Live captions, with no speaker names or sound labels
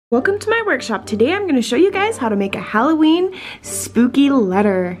Welcome to my workshop. Today I'm going to show you guys how to make a Halloween spooky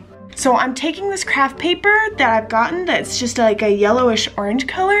letter. So I'm taking this craft paper that I've gotten that's just like a yellowish orange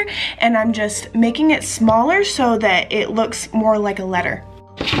color, and I'm just making it smaller so that it looks more like a letter.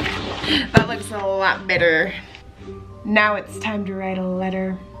 That looks a lot better. Now it's time to write a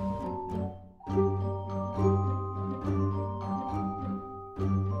letter.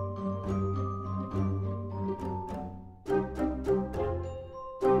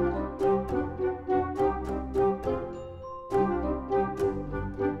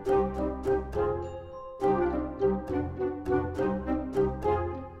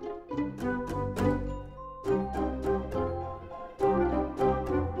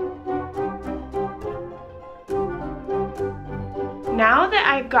 Now that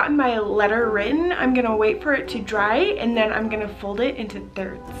I've gotten my letter written, I'm gonna wait for it to dry and then I'm gonna fold it into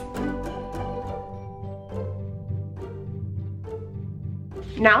thirds.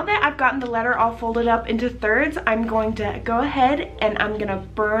 Now that I've gotten the letter all folded up into thirds, I'm going to go ahead and I'm gonna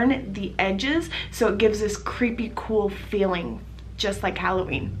burn the edges so it gives this creepy, cool feeling, just like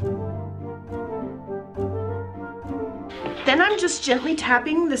Halloween. Then I'm just gently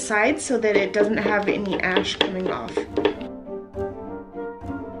tapping the sides so that it doesn't have any ash coming off.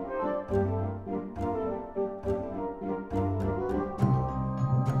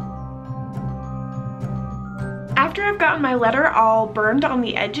 After I've gotten my letter all burned on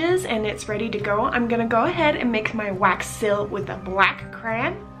the edges and it's ready to go, I'm gonna go ahead and mix my wax seal with a black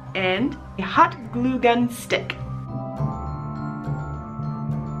crayon and a hot glue gun stick.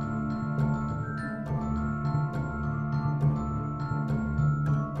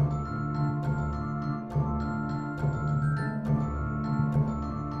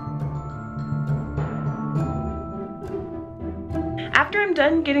 After I'm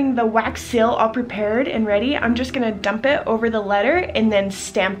done getting the wax seal all prepared and ready, I'm just gonna dump it over the letter and then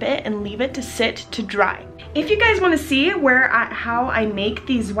stamp it and leave it to sit to dry. If you guys want to see how I make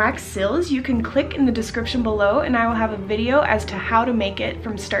these wax seals, you can click in the description below and I will have a video as to how to make it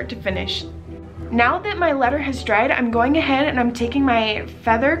from start to finish. Now that my letter has dried, I'm going ahead and I'm taking my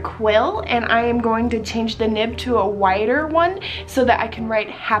feather quill and I am going to change the nib to a wider one so that I can write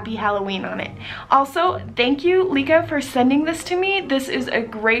Happy Halloween on it. Also, thank you, Lika, for sending this to me. This is a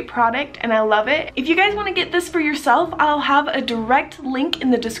great product and I love it. If you guys want to get this for yourself, I'll have a direct link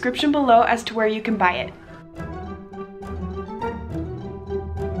in the description below as to where you can buy it.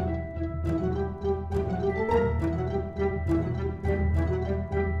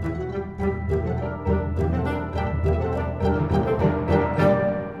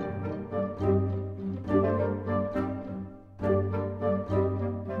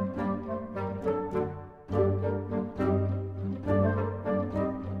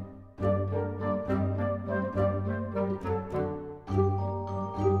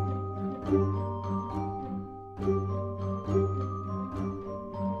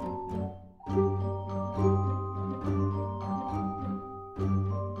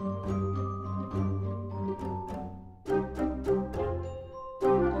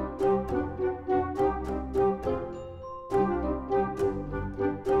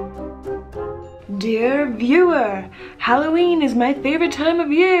 Dear viewer, Halloween is my favorite time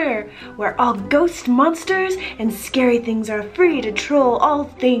of year, where all ghost monsters and scary things are free to troll all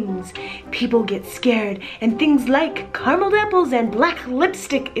things. People get scared, and things like caramel apples and black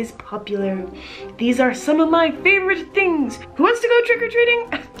lipstick is popular. These are some of my favorite things. Who wants to go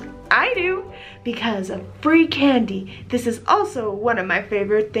trick-or-treating? I do, because of free candy. This is also one of my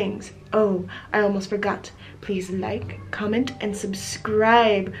favorite things. Oh, I almost forgot. Please like, comment, and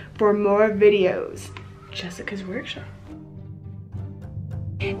subscribe for more videos. Jessica's Workshop.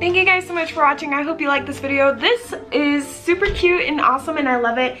 Thank you guys so much for watching. I hope you liked this video. This is super cute and awesome and I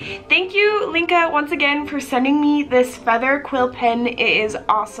love it. Thank you, Linka, once again for sending me this feather quill pen. It is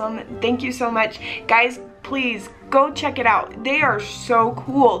awesome. Thank you so much. Guys, please go check it out. They are so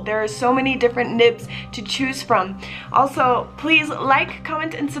cool. There are so many different nibs to choose from. Also, please like,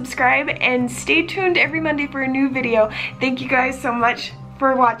 comment, and subscribe and stay tuned every Monday for a new video. Thank you guys so much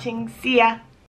for watching. See ya.